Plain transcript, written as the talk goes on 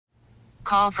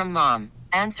Call from mom.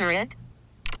 Answer it.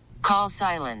 Call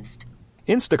silenced.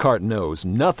 Instacart knows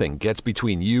nothing gets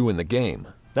between you and the game.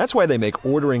 That's why they make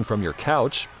ordering from your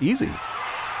couch easy.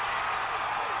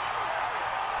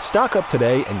 Stock up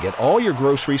today and get all your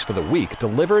groceries for the week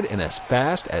delivered in as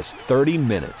fast as 30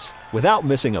 minutes without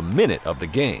missing a minute of the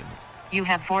game. You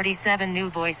have 47 new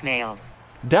voicemails.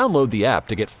 Download the app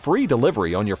to get free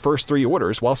delivery on your first 3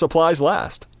 orders while supplies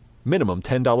last. Minimum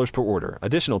 $10 per order.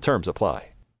 Additional terms apply.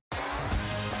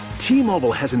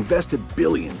 T-Mobile has invested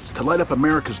billions to light up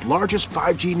America's largest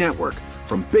 5G network,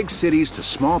 from big cities to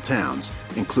small towns,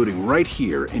 including right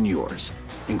here in yours.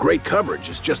 And great coverage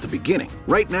is just the beginning.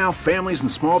 Right now, families and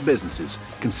small businesses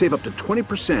can save up to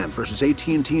 20% versus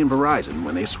AT&T and Verizon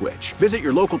when they switch. Visit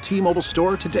your local T-Mobile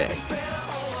store today.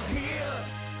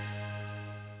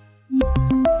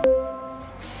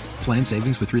 Plan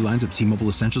savings with 3 lines of T-Mobile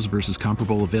Essentials versus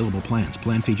comparable available plans.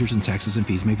 Plan features and taxes and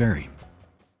fees may vary.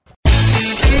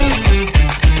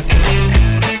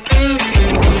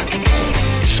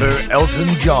 Sir Elton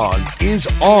John is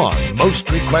on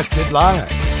Most Requested Live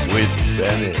with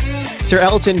Bennett. Sir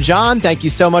Elton John, thank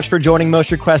you so much for joining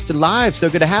Most Requested Live. So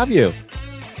good to have you.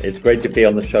 It's great to be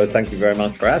on the show. Thank you very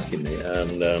much for asking me.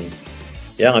 And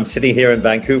I'm sitting here in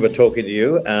Vancouver talking to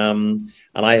you. And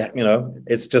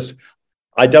it's just,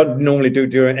 I don't normally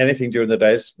do anything during the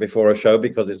days before a show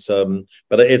because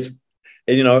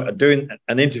doing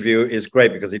an interview is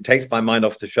great because it takes my mind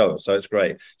off the show. So it's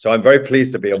great. So I'm very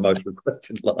pleased to be on Most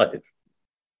Requested Live.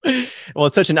 Well,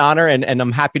 it's such an honor, and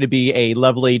I'm happy to be a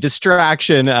lovely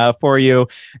distraction for you.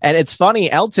 And it's funny,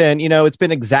 Elton, it's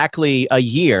been exactly a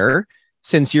year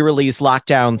since you released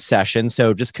Lockdown Session.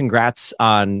 So just congrats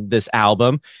on this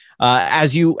album.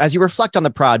 As you reflect on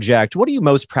the project, what are you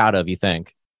most proud of, you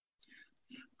think?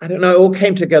 I don't know. It all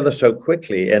came together so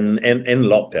quickly in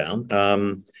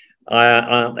lockdown.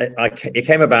 It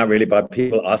came about really by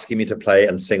people asking me to play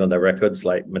and sing on their records,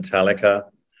 like Metallica,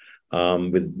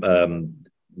 with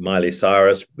Miley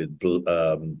Cyrus, with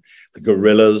the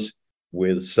Gorillaz,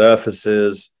 with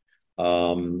Surfaces,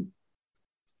 and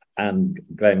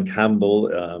Glenn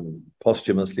Campbell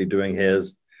posthumously doing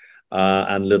his,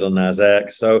 and Lil Nas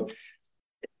X. So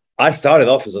I started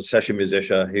off as a session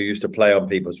musician who used to play on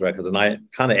people's records, and I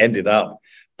kind of ended up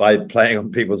by playing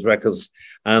on people's records.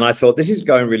 And I thought, this is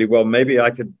going really well. Maybe I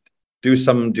could do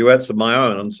some duets of my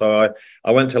own. And so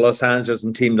I went to Los Angeles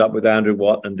and teamed up with Andrew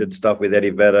Watt and did stuff with Eddie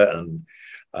Vedder and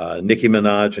Nicki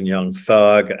Minaj and Young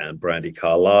Thug and Brandi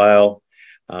Carlile.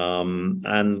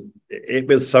 And it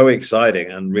was so exciting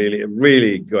and really,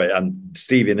 really good. And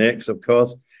Stevie Nicks, of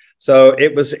course. So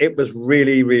it was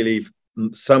really, really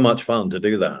so much fun to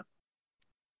do that.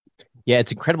 Yeah,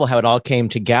 it's incredible how it all came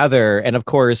together. And of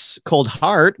course, Cold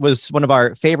Heart was one of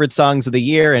our favorite songs of the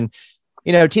year. And,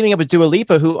 teaming up with Dua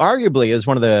Lipa, who arguably is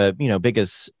one of the,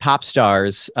 biggest pop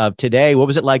stars of today. What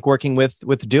was it like working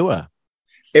with Dua?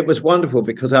 It was wonderful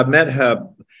because I met her.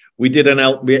 We did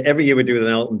every year we do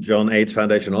an Elton John AIDS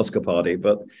Foundation Oscar party,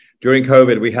 but during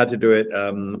COVID, we had to do it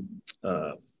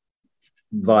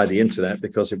via the internet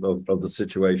because of the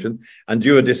situation. And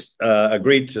Dua just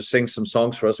agreed to sing some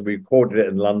songs for us. We recorded it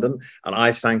in London, and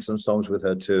I sang some songs with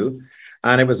her too.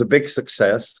 And it was a big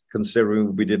success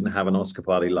considering we didn't have an Oscar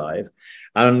party live.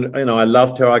 And, I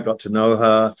loved her. I got to know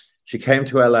her. She came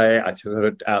to LA. I took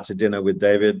her out to dinner with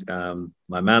David,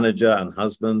 my manager and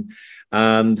husband.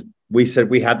 And we said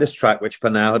we had this track, which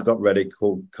Panau had got ready,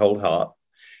 called Cold Heart.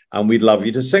 And we'd love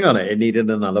you to sing on it. It needed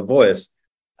another voice.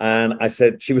 And I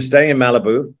said, she was staying in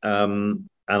Malibu. And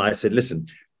I said, listen,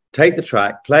 take the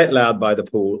track, play it loud by the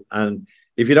pool. And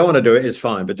if you don't want to do it, it's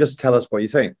fine, but just tell us what you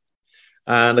think.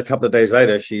 And a couple of days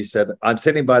later, she said, I'm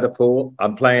sitting by the pool,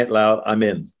 I'm playing it loud, I'm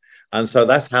in. And so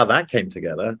that's how that came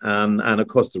together. And of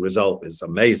course, the result is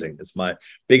amazing. It's my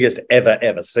biggest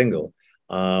ever single.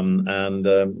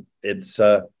 It's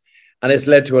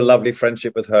led to a lovely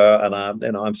friendship with her.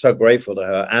 And I'm so grateful to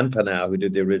her and Panau, who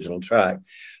did the original track.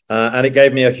 And it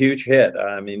gave me a huge hit.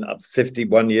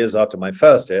 51 years after my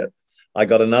first hit, I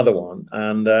got another one.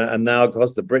 And now, of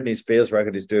course, the Britney Spears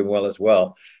record is doing well as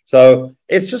well. So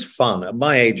it's just fun. At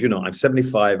my age, I'm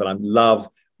 75 and I love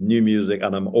new music,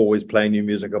 and I'm always playing new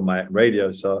music on my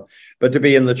radio. So, but to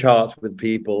be in the charts with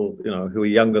people, who are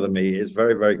younger than me is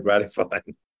very, very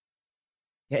gratifying.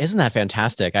 Yeah, isn't that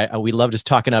fantastic? We love just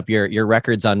talking up your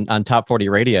records on Top 40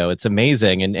 Radio. It's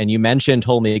amazing. And you mentioned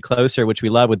Hold Me Closer, which we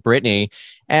love with Britney.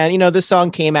 And, this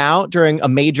song came out during a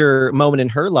major moment in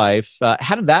her life.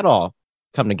 How did that all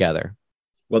come together?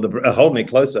 Well, Hold Me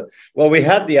Closer. Well, we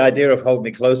had the idea of Hold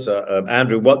Me Closer.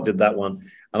 Andrew Watt did that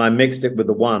one. And I mixed it with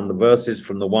the verses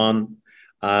from the one.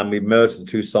 We merged the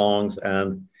two songs.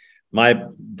 And my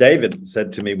David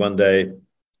said to me one day,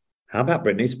 "How about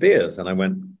Britney Spears?" And I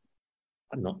went,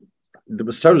 "I'm not." It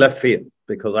was so left field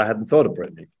because I hadn't thought of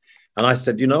Britney. And I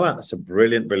said, "You know what? That's a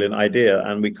brilliant, brilliant idea."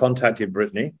 And we contacted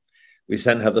Britney. We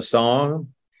sent her the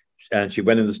song, and she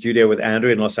went in the studio with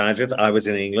Andrew in Los Angeles. I was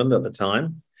in England at the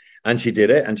time, and she did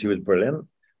it, and she was brilliant.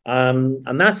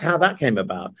 And that's how that came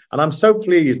about. And I'm so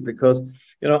pleased because,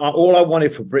 you know, all I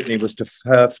wanted for Britney was to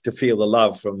her to feel the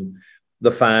love from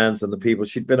the fans and the people.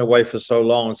 She'd been away for so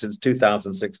long, since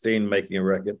 2016, making a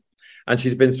record. And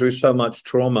she's been through so much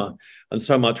trauma and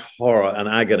so much horror and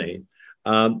agony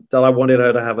that I wanted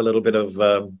her to have a little bit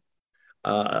of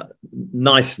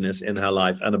niceness in her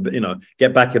life and, you know,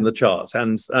 get back in the charts.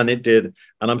 And it did.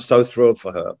 And I'm so thrilled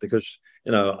for her because,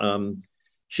 you know,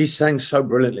 she sang so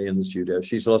brilliantly in the studio.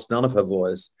 She's lost none of her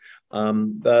voice.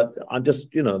 But I'm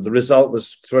just, you know, the result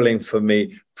was thrilling for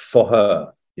me, for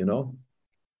her, you know.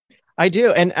 I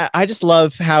do. And I just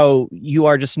love how you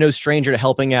are just no stranger to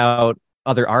helping out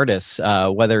other artists,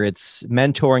 whether it's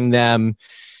mentoring them,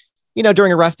 you know,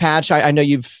 during a rough patch. I know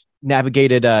you've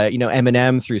navigated, you know,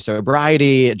 Eminem through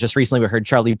sobriety. Just recently we heard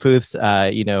Charlie Puth,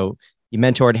 you know, you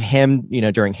mentored him, you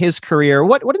know, during his career.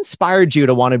 What inspired you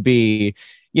to want to be,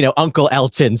 you know, Uncle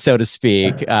Elton, so to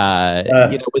speak? You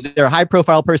know, was there a high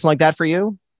profile person like that for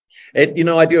you? You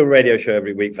know, I do a radio show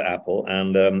every week for Apple,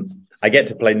 and I get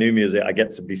to play new music. I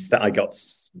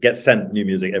get sent new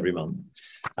music every month.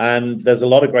 And there's a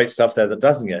lot of great stuff there that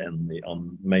doesn't get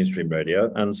on mainstream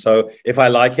radio. And so if I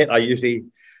like it, I usually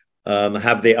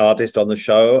have the artist on the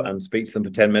show and speak to them for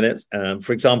 10 minutes.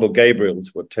 For example,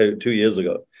 Gabriel's were two years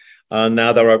ago. And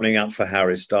now they're opening up for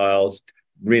Harry Styles.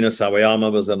 Rina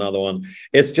Sawayama was another one.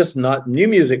 It's just not, new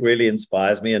music really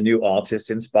inspires me, and new artists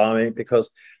inspire me because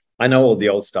I know all the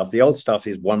old stuff. The old stuff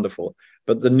is wonderful,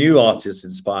 but the new artists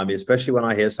inspire me, especially when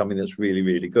I hear something that's really,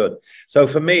 really good. So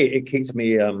for me, it keeps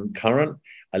me current.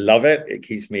 I love it. It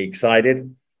keeps me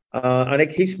excited, and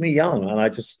it keeps me young. And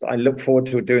I look forward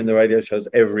to doing the radio shows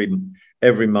every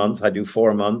month. I do 4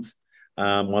 a month,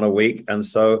 1 a week, and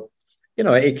so, you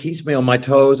know, it keeps me on my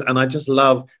toes. And I just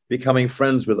love becoming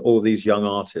friends with all these young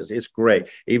artists. It's great.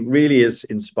 It really is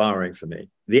inspiring for me.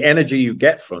 The energy you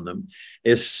get from them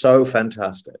is so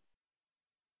fantastic.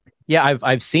 Yeah,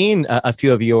 I've seen a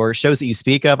few of your shows that you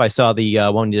speak of. I saw the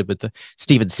one you did with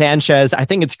Steven Sanchez. I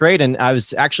think it's great. And I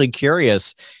was actually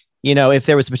curious, you know, if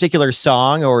there was a particular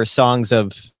song or songs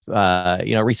of,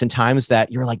 you know, recent times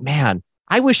that you're like, man,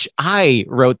 I wish I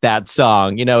wrote that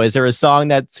song. You know, is there a song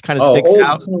that kind of sticks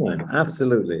out?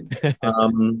 Absolutely.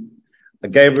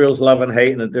 Gabriel's Love and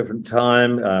Hate in a Different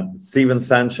Time. Steven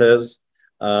Sanchez,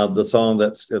 the song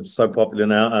that's so popular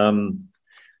now.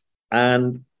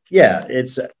 And yeah,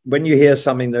 it's when you hear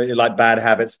something that like Bad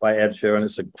Habits by Ed Sheeran,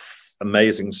 it's an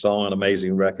amazing song, an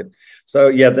amazing record. So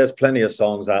yeah, there's plenty of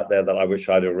songs out there that I wish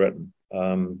I'd have written.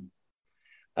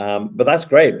 But that's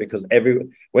great because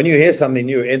when you hear something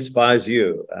new, it inspires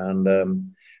you.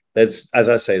 And there's, as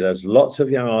I say, there's lots of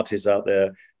young artists out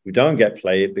there who don't get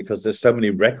played because there's so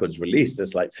many records released.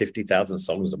 There's like 50,000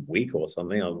 songs a week or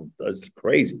something. It's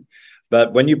crazy.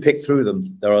 But when you pick through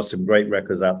them, there are some great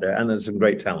records out there, and there's some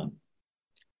great talent.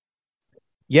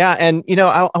 Yeah. And, you know,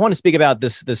 I want to speak about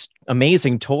this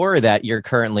amazing tour that you're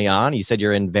currently on. You said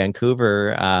you're in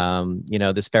Vancouver. You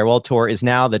know, this farewell tour is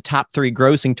now the top 3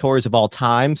 grossing tours of all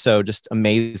time. So just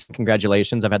amazing.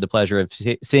 Congratulations. I've had the pleasure of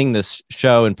seeing this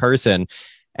show in person,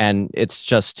 and it's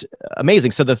just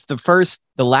amazing. So the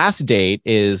last date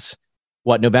is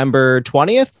what, November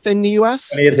 20th in the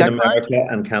US? 20th in America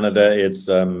and Canada. It's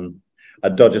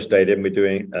at Dodger Stadium. We're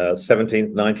doing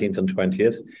 17th, 19th, and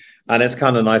 20th. And it's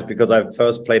kind of nice because I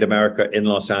first played America in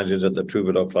Los Angeles at the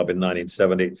Troubadour Club in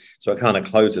 1970. So it kind of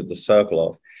closes the circle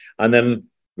off. And then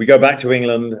we go back to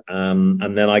England,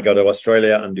 and then I go to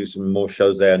Australia and do some more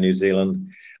shows there in New Zealand.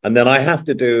 And then I have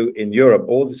to do in Europe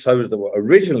all the shows that were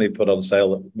originally put on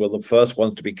sale were the first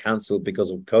ones to be cancelled because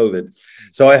of COVID.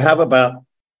 So I have about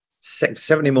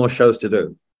 70 more shows to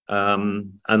do.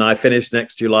 And I finish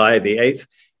next July the 8th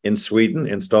in Sweden,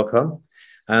 in Stockholm.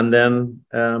 And then,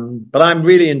 but I'm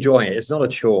really enjoying it. It's not a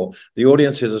chore. The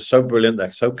audiences are so brilliant.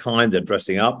 They're so kind. They're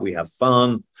dressing up. We have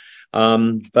fun.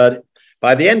 But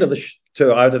by the end of the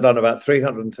tour, I would have done about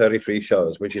 333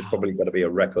 shows, which is probably going to be a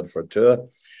record for a tour.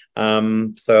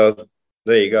 So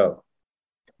there you go.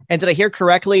 And did I hear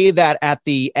correctly that at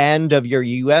the end of your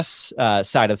US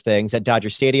side of things at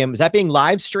Dodger Stadium, is that being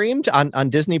live streamed on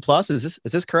Disney Plus? Is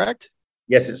this correct?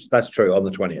 Yes, that's true, on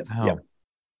the 20th. Wow. Yeah.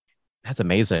 That's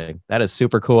amazing. That is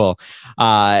super cool.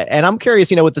 And I'm curious,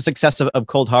 you know, with the success of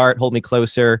Cold Heart, Hold Me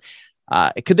Closer,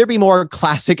 could there be more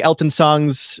classic Elton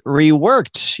songs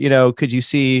reworked? You know, could you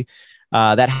see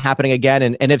that happening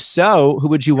again? And if so, who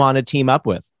would you want to team up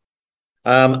with?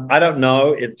 I don't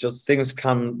know. It's just things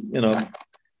come,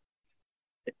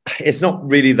 it's not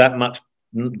really that much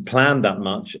planned that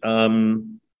much.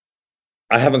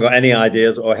 I haven't got any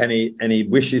ideas or any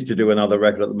wishes to do another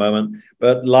record at the moment,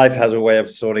 but life has a way of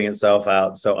sorting itself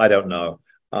out. So I don't know.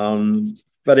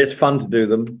 But it's fun to do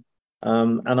them.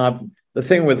 The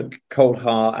thing with Cold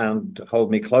Heart and Hold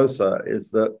Me Closer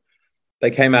is that they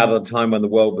came out at a time when the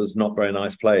world was not a very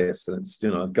nice place. And it's,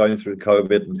 going through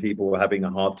COVID and people were having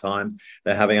a hard time.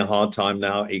 They're having a hard time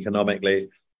now economically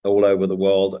all over the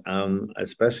world,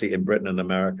 especially in Britain and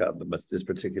America at this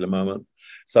particular moment.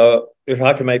 So if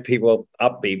I can make people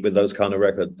upbeat with those kind of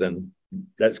records, then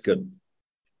that's good.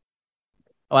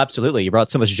 Oh, absolutely. You brought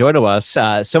so much joy to us.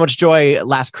 So much joy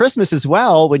last Christmas as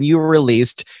well when you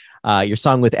released your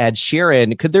song with Ed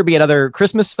Sheeran. Could there be another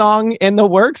Christmas song in the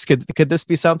works? Could this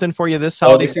be something for you this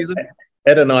holiday season?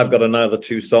 Ed and I have got another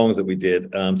 2 songs that we did.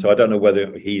 So I don't know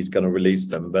whether he's going to release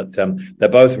them, but they're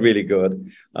both really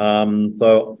good.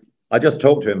 So I just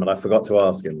talked to him, but I forgot to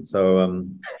ask him. So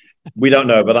we don't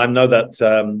know, but I know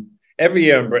that every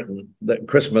year in Britain, that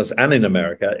Christmas and in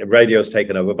America, radio is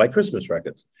taken over by Christmas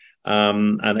records.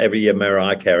 And every year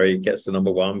Mariah Carey gets to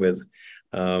 #1 with,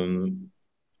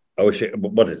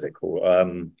 what is it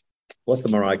called? What's the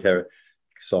Mariah Carey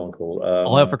song called?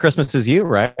 All I Want for Christmas Is You,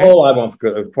 right? All I Want for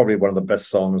Christmas, probably one of the best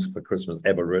songs for Christmas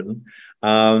ever written.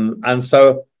 And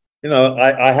so,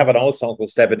 I have an old song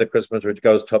called Step Into Christmas, which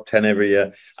goes top 10 every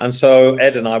year. And so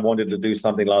Ed and I wanted to do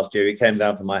something last year. He came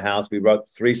down to my house. We wrote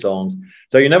 3 songs.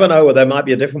 So you never know, there might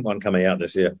be a different one coming out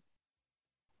this year.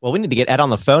 Well, we need to get Ed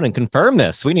on the phone and confirm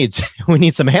this. We need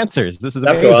some answers. This is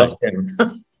amazing. Have to ask him.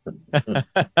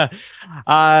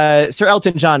 Sir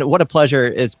Elton John, what a pleasure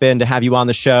it's been to have you on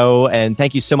the show, and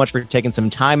thank you so much for taking some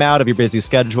time out of your busy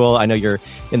schedule. I know you're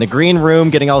in the green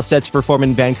room getting all set to perform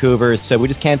in Vancouver, so we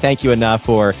just can't thank you enough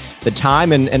for the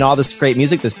time and all this great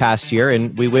music this past year,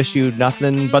 and we wish you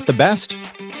nothing but the best.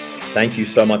 Thank you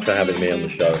so much for having me on the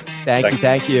show.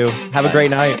 Thank you. Have a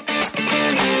great night.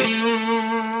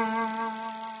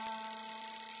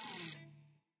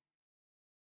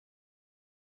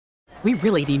 We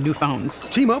really need new phones.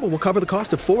 T-Mobile will cover the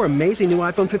cost of 4 amazing new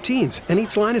iPhone 15s, and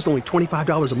each line is only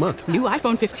 $25 a month. New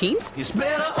iPhone 15s? It's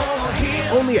better over here.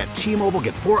 Only at T-Mobile,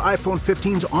 get 4 iPhone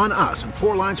 15s on us and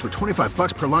 4 lines for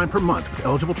 $25 per line per month with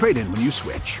eligible trade-in when you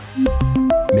switch.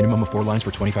 Minimum of 4 lines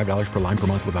for $25 per line per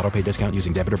month with autopay discount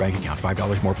using debit or bank account.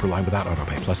 $5 more per line without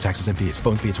autopay, plus taxes and fees.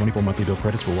 Phone fee at 24 monthly bill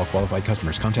credits for well-qualified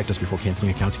customers. Contact us before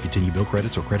canceling account to continue bill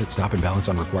credits or credit stop and balance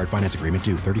on required finance agreement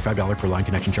due. $35 per line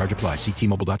connection charge applies. See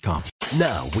T-Mobile.com.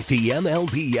 Now, with the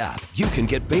MLB app, you can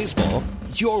get baseball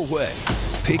your way.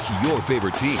 Pick your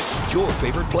favorite team, your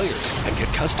favorite players, and get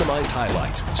customized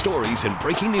highlights, stories, and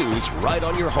breaking news right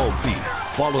on your home feed.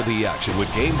 Follow the action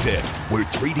with Game 10, where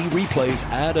 3D replays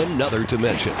add another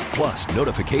dimension. Plus,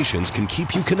 notifications can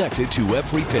keep you connected to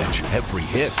every pitch, every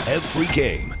hit, every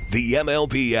game. The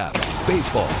MLB app.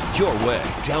 Baseball your way.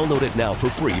 Download it now for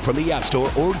free from the App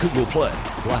Store or Google Play.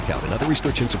 Blackout and other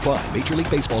restrictions apply. Major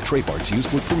League Baseball trademarks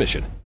used with permission.